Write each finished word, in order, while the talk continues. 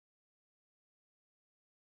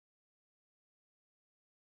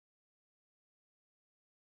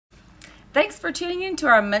Thanks for tuning in to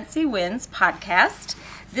our Muncy Winds podcast.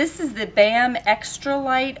 This is the BAM Extra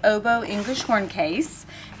Light Oboe English horn case.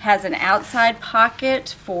 Has an outside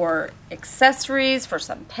pocket for accessories, for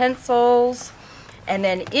some pencils, and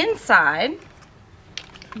then inside,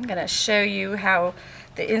 I'm going to show you how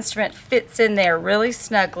the instrument fits in there really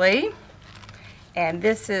snugly. And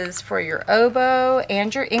this is for your oboe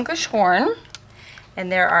and your English horn. And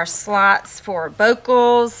there are slots for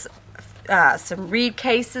vocals, some reed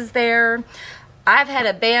cases there. I've had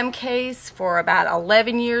a BAM case for about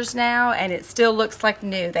 11 years now, and it still looks like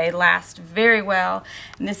new. They last very well,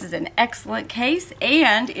 and this is an excellent case,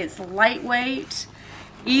 and it's lightweight,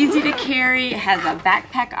 easy to carry. It has a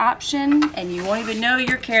backpack option, and you won't even know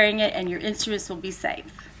you're carrying it, and your instruments will be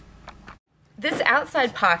safe. This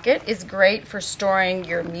outside pocket is great for storing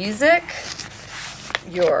your music,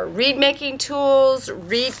 your reed making tools,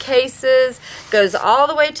 reed cases. Goes all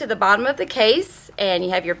the way to the bottom of the case, and you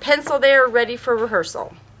have your pencil there ready for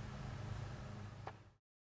rehearsal.